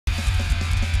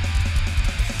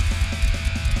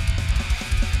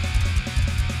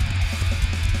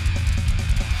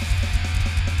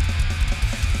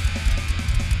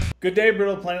Good day,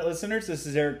 Brittle Planet listeners. This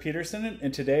is Eric Peterson,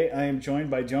 and today I am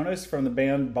joined by Jonas from the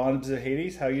band Bottoms of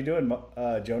Hades. How you doing,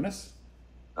 Jonas?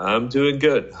 I'm doing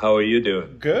good. How are you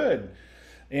doing? Good.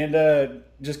 And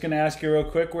just going to ask you real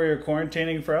quick where you're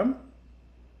quarantining from.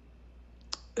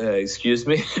 Excuse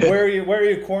me? Where are you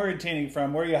quarantining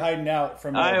from? Where are you hiding out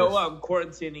from? I'm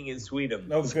quarantining in Sweden.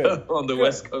 Oh, good. On the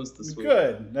west coast of Sweden.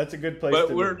 Good. That's a good place but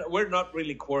to be. We're not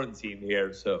really quarantined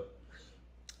here, so.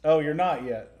 Oh, you're not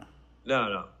yet.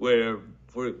 No.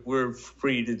 We're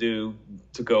free to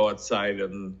go outside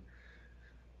and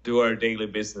do our daily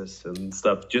business and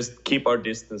stuff. Just keep our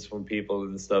distance from people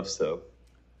and stuff. So.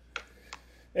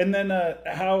 And then,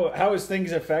 how has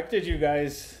things affected you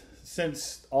guys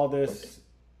since all this?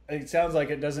 It sounds like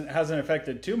it hasn't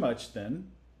affected too much then.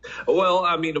 Well,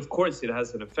 I mean, of course it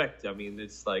has an effect. I mean,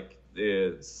 it's like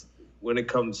when it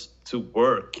comes to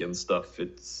work and stuff,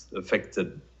 it's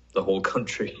affected the whole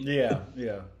country. Yeah.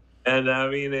 And I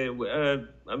mean,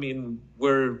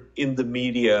 we're in the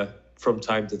media from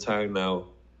time to time now,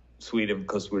 Sweden,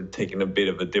 because we're taking a bit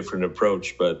of a different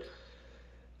approach, but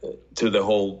to the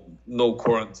whole no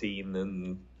quarantine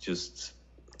and just.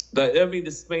 I mean,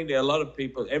 it's mainly a lot of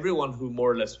people. Everyone who more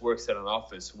or less works at an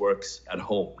office works at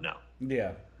home now.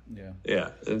 Yeah.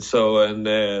 And so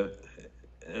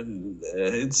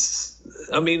it's.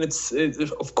 I mean,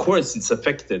 of course it's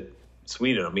affected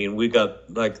Sweden. I mean, we got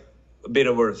like a bit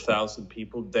over 1,000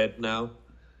 people dead now,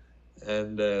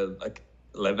 and like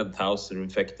 11,000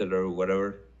 infected or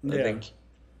whatever. I think.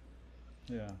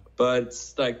 Yeah. But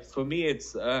it's like for me,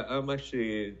 it's I'm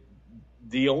actually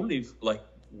the only like.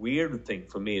 Weird thing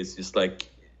for me is just like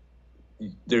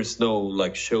there's no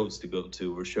like shows to go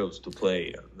to or shows to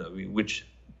play. I mean,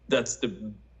 that's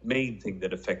the main thing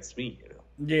that affects me. You know?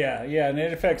 Yeah, and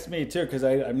it affects me too because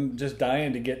I'm just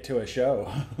dying to get to a show.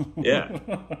 Yeah.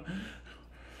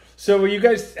 So you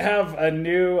guys have a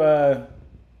new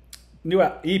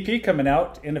EP coming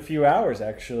out in a few hours,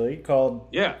 actually,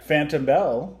 called Phantom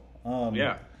Bell.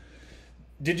 Yeah.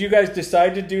 Did you guys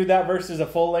decide to do that versus a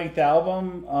full-length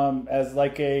album as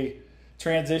like a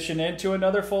transition into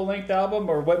another full-length album,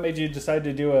 or what made you decide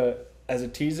to do as a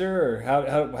teaser, or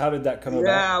how did that come about?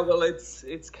 Yeah, well,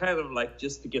 it's kind of like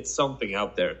just to get something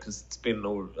out there because it's been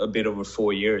a bit over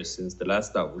 4 years since the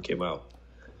last album came out,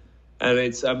 and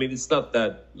it's not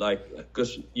that like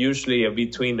because usually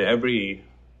between every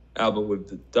album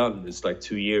we've done it's like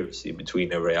 2 years in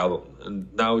between every album,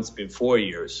 and now it's been 4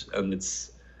 years, and it's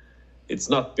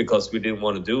not because we didn't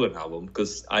want to do an album,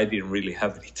 because I didn't really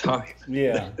have any time.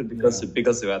 Yeah. because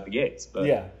of At the Gates. But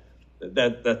yeah.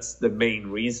 That's the main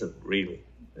reason, really.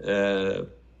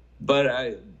 But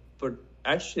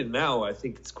actually now I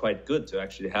think it's quite good to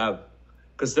actually have,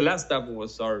 because the last album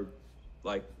was our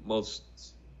like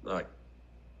most like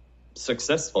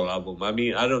successful album. I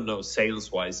mean, I don't know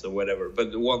sales wise or whatever,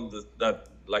 but the one that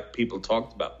like people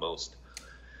talked about most.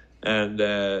 And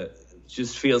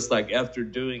just feels like after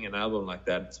doing an album like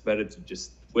that, it's better to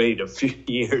just wait a few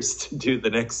years to do the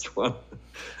next one.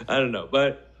 I don't know,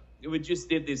 but we just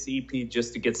did this EP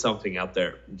just to get something out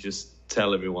there, just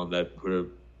tell everyone that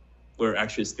we're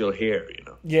actually still here, you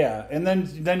know. Yeah, and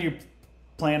then you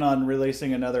plan on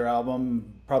releasing another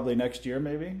album probably next year,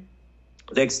 maybe.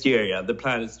 Next year, yeah. The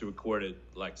plan is to record it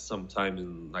like sometime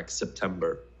in like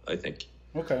September, I think.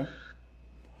 Okay.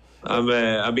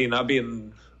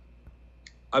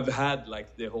 I've had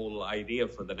like the whole idea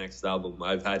for the next album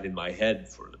I've had in my head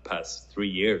for the past 3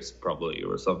 years probably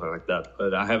or something like that.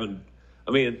 But I haven't,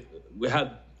 we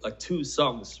had like 2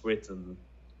 songs written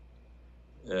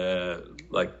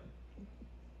like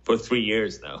for 3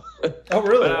 years now. Oh,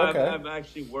 really? But okay. I'm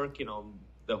actually working on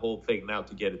the whole thing now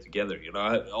to get it together. You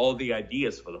know, all the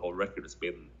ideas for the whole record has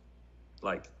been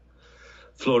like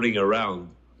floating around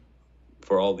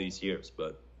for all these years,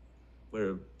 but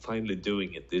we're finally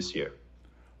doing it this year.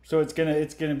 So it's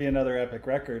gonna be another epic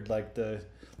record like the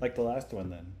last one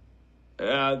then.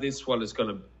 This one is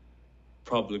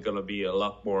probably gonna be a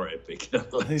lot more epic than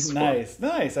the last one.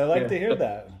 Nice. I like to hear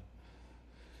that.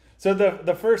 So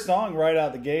the first song right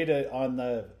out the gate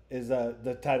is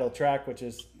the title track, which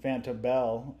is Phantom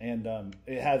Bell, and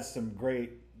it has some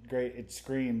great it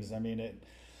screams. I mean,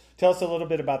 tell us a little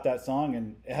bit about that song,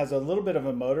 and it has a little bit of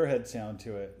a Motorhead sound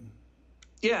to it.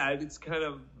 Yeah, it's kind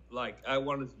of like I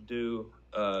wanted to do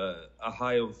a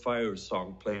High on Fire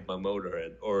song played by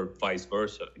Motorhead, or vice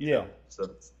versa. Yeah. Know? So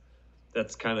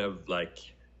that's kind of like,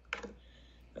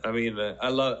 I mean, I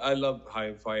love High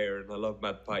on Fire, and I love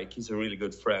Matt Pike. He's a really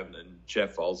good friend, and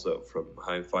Jeff also from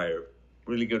High on Fire,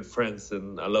 really good friends,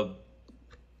 and I love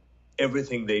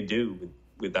everything they do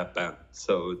with that band.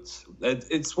 So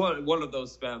it's one of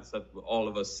those bands that all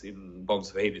of us in Bombs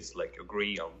of Hades like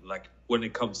agree on. Like when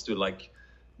it comes to like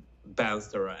bands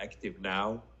that are active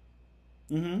now.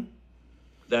 Mm-hmm.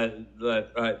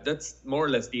 That's more or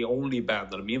less the only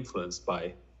band that I'm influenced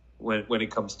by when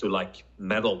it comes to like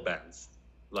metal bands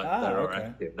like that are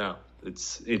active now.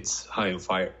 It's High on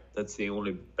Fire. That's the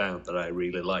only band that I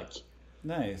really like.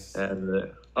 Nice.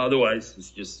 And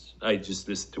otherwise, I just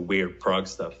listen to weird prog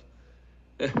stuff.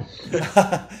 And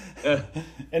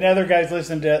other guys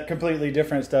listen to completely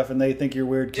different stuff, and they think you're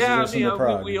weird because you listen to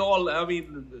prog. We all love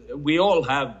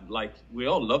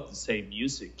the same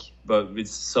music, but with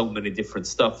so many different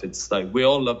stuff. It's like we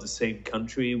all love the same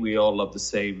country, we all love the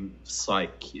same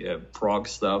prog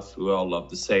stuff, we all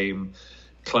love the same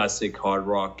classic hard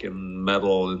rock and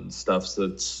metal and stuff.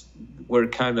 So we're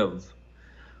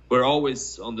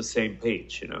always on the same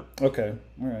page, Okay,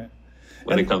 all right.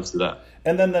 When it comes to that.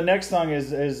 And then the next song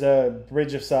is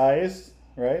Bridge of Sighs,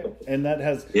 right? And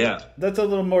that's a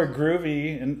little more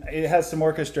groovy, and it has some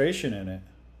orchestration in it.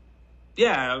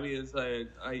 Yeah, I mean, it's like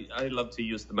I love to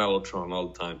use the mellotron all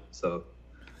the time. So,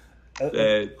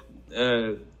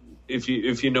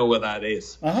 if you know what that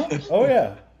is. Oh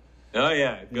yeah. Oh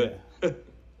yeah, good. Yeah.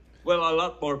 Well, a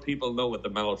lot more people know what the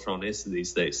mellotron is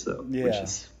these days, so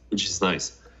which is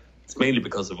nice. It's mainly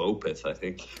because of Opeth, I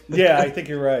think. Yeah, I think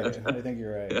you're right. Yeah.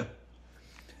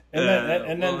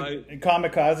 And then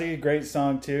Kamikaze, great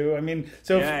song too. I mean,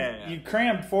 so you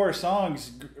crammed 4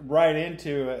 songs right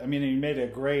into it. I mean, you made a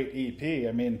great EP.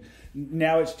 I mean,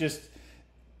 now it's just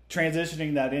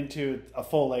transitioning that into a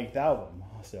full-length album.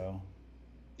 So.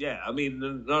 Yeah, I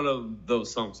mean, none of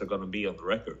those songs are going to be on the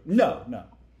record. No.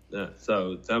 Yeah,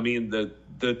 so I mean, the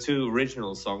 2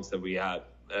 original songs that we had,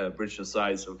 Bridge of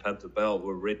Sighs and Phantom Bell,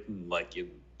 were written like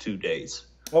in 2 days.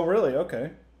 Oh, really?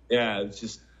 Okay. Yeah, it's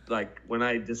just like when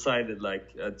I decided,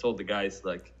 like I told the guys,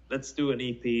 like let's do an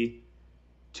EP,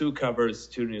 2 covers,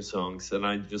 2 new songs, and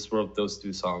I just wrote those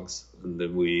 2 songs, and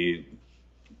then we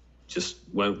just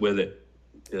went with it.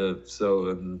 Because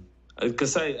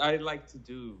I like to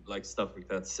do like stuff like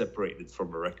that separated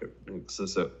from a record,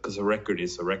 because a record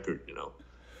is a record,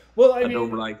 Well, I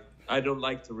don't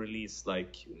like to release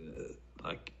like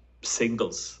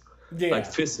singles, like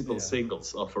physical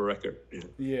singles off a record.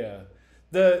 Yeah.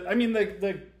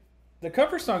 The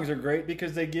cover songs are great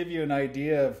because they give you an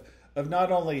idea of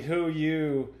not only who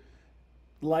you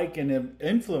like and am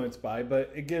influenced by,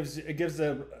 but it gives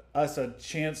us a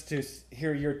chance to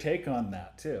hear your take on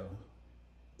that too.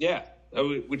 Yeah,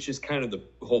 which is kind of the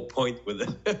whole point with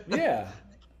it.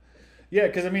 Yeah,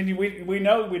 because I mean, we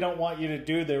know we don't want you to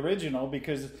do the original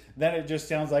because then it just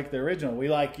sounds like the original. We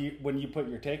like you when you put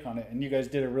your take on it, and you guys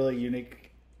did a really unique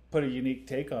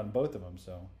take on both of them.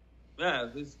 So yeah,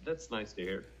 that's nice to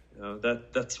hear.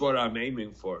 That's what I'm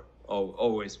aiming for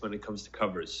always when it comes to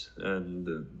covers,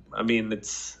 and I mean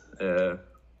it's that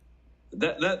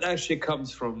actually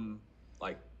comes from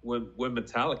like when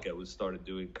Metallica was started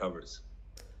doing covers.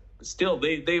 Still,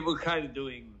 they were kind of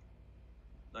doing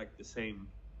like the same.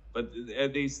 But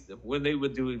at least when they were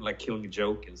doing like Killing a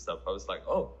Joke and stuff, I was like,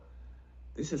 oh,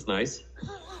 this is nice.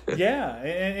 Yeah,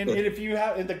 and if you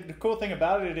have the cool thing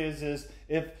about it is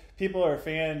if people are a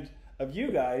fan of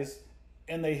you guys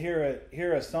and they hear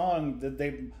a song that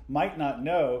they might not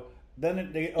know, then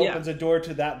it opens a door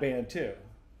to that band too.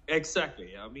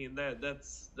 Exactly. I mean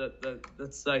that's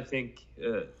I think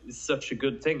is such a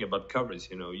good thing about covers.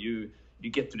 You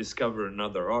get to discover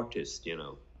another artist,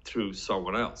 through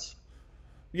someone else.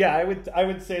 Yeah, I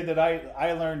would say that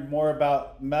I learned more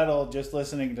about metal just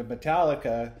listening to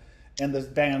Metallica and the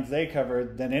bands they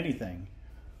covered than anything.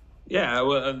 Yeah,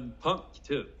 well, and punk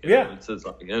too. Yeah,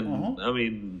 I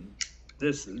mean,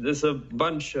 there's a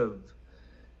bunch of.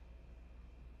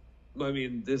 I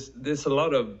mean, there's a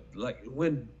lot of like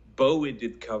when Bowie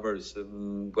did covers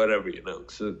and whatever,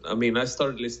 So I mean, I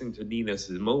started listening to Nina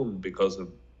Simone because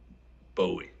of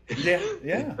Bowie.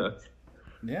 Yeah.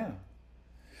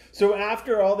 So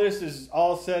after all this is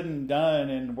all said and done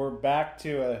and we're back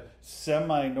to a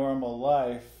semi-normal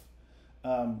life,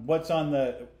 what's on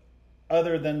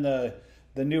other than the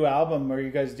new album, are you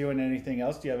guys doing anything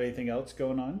else? Do you have anything else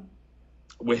going on?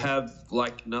 We have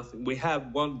like nothing. We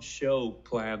have one show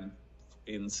planned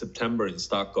in September in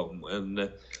Stockholm,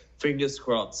 and fingers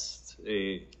crossed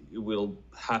it will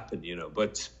happen,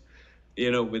 But,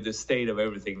 with the state of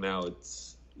everything now,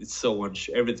 it's so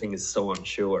everything is so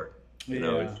unsure.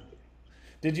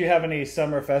 Did you have any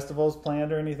summer festivals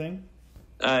planned or anything?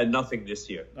 Nothing this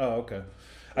year. Oh, okay.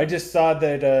 I just saw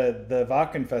that the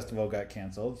Wacken festival got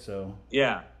canceled. So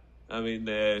yeah, I mean,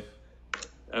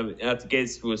 I mean, At the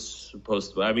Gates was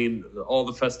supposed to. I mean, all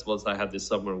the festivals I had this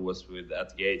summer was with At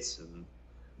the Gates, and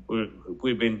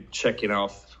we've been checking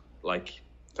off like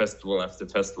festival after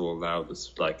festival now.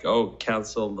 It's like, oh,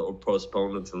 canceled or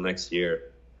postponed until next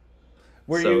year.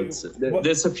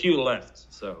 There's a few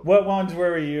left. So what ones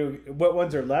what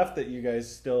ones are left that you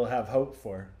guys still have hope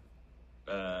for?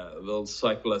 Well,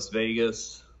 Cycle Las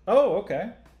Vegas. Oh,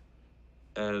 okay.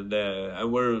 And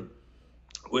we're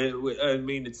I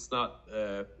mean, it's not.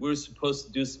 We're supposed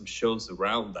to do some shows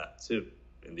around that too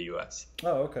in the U.S.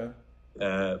 Oh, okay.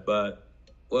 But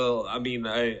well, I mean,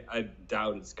 I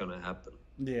doubt it's gonna happen.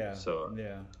 Yeah. So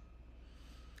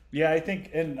yeah, I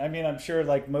think, and I mean, I'm sure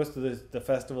like most of the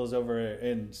festivals over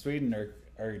in Sweden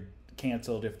are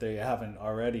canceled if they haven't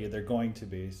already. They're going to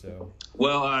be. So.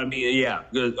 Well, I mean, yeah.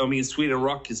 I mean, Sweden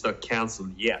Rock is not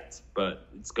canceled yet, but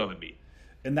it's gonna be.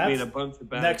 And that's a bunch of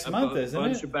bands, next month, isn't it? A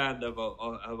bunch of bands have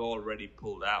already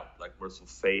pulled out, like Merciful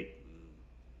Fate and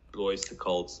Blois the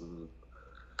Cults,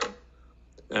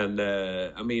 and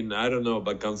I mean, I don't know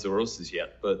about Guns N' Roses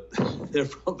yet, but they're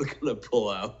probably gonna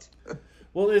pull out.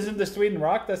 Well, isn't the Sweden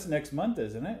Rock? That's next month,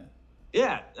 isn't it?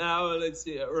 Yeah, let's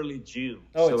see, early June.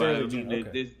 Oh, it's early June.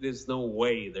 Okay. There's no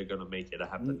way they're gonna make it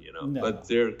happen, you know. No. But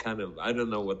they're kind of, I don't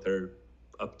know what they're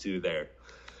up to there.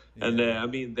 Yeah. And I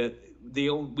mean that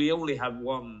we only have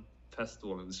one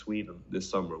festival in Sweden this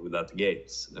summer with At the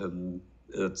Gates, and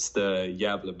it's the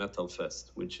Gävle Metal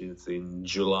Fest, which is in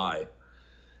July.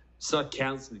 It's not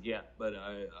canceled yet, but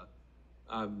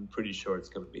I'm pretty sure it's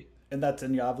gonna be. And that's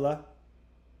in Gävle?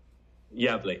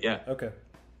 Gävle, yeah. Okay.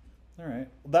 All right.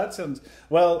 Well, that sounds...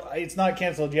 Well, it's not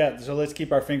canceled yet, so let's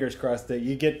keep our fingers crossed that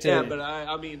you get to... Yeah, but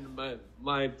I mean,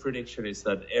 my prediction is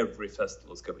that every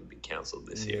festival is going to be canceled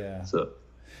this year. Yeah. So...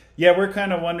 Yeah, we're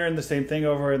kind of wondering the same thing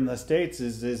over in the States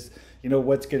is you know,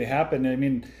 what's going to happen. I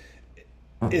mean,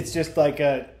 it's just like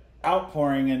a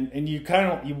outpouring, and you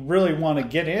really want to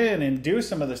get in and do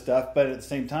some of the stuff, but at the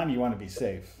same time, you want to be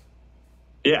safe.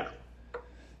 Yeah.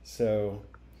 So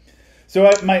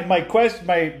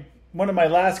one of my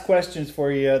last questions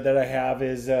for you that I have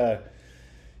is,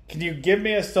 can you give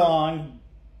me a song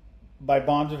by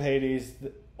Bombs of Hades,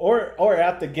 or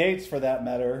At the Gates for that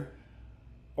matter,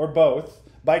 or both,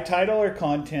 by title or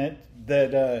content,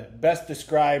 that best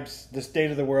describes the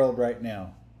state of the world right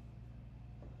now?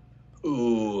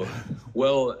 Ooh,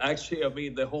 well, actually, I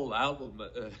mean, the whole album,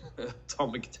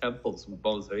 Atomic Temples with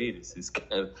Bombs of Hades, is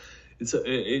kind of...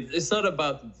 It's not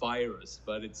about the virus,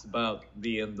 but it's about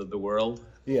the end of the world.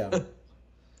 Yeah.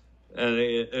 And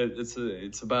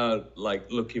it's about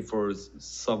like looking for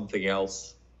something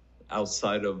else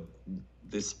outside of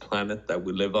this planet that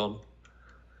we live on.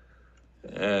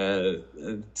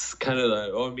 It's kind of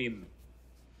like, I mean,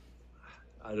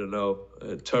 I don't know,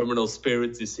 terminal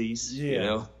spirit disease, yeah. You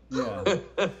know?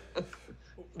 Yeah.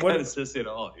 Kind of says it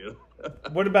all, you know?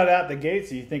 What about At the Gates?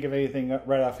 Do you think of anything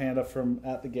right offhand from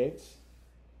At the Gates?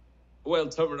 Well,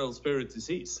 terminal spirit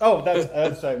disease. Oh, that's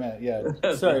what I meant.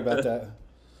 Yeah, sorry about that.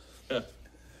 Yeah.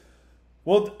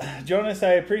 Well, Jonas,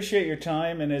 I appreciate your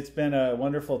time, and it's been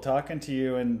wonderful talking to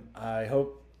you. And I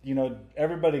hope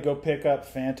everybody go pick up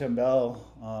Phantom Bell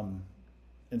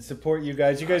and support you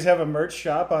guys. You guys have a merch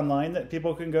shop online that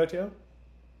people can go to?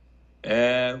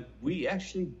 We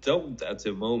actually don't at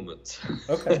the moment.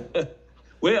 Okay.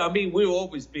 Well, I mean, we've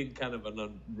always been kind of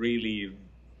really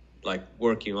like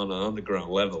working on an underground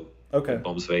level. Okay. With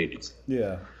Bombs of Hades.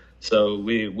 Yeah. So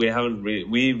we've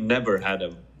never had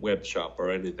a web shop or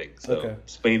anything. So okay.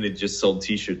 It's mainly just sold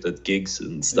T-shirts at gigs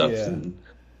and stuff. Yeah. And,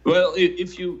 well,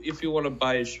 if you want to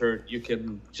buy a shirt, you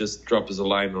can just drop us a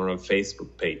line on our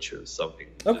Facebook page or something.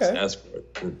 Okay. Just ask for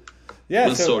it. Yeah,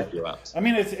 we'll sort you out. I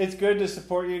mean, it's good to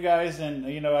support you guys, and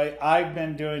I've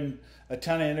been doing a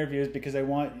ton of interviews because I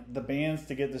want the bands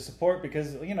to get the support,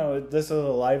 because this is a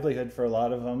livelihood for a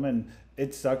lot of them, and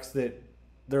it sucks that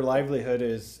their livelihood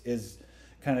is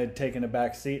kind of taking a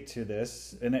back seat to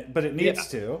this, but it needs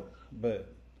to.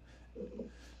 But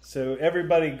so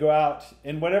everybody go out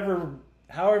and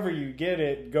however you get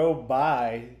it, go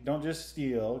buy. Don't just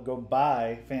steal. Go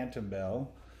buy Phantom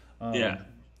Bell.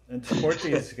 And support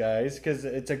these guys, because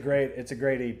it's a great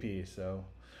EP. So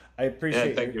I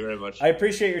appreciate. Thank you very much. I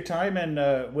appreciate your time,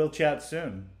 and we'll chat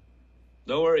soon.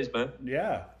 No worries, man.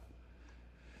 Yeah.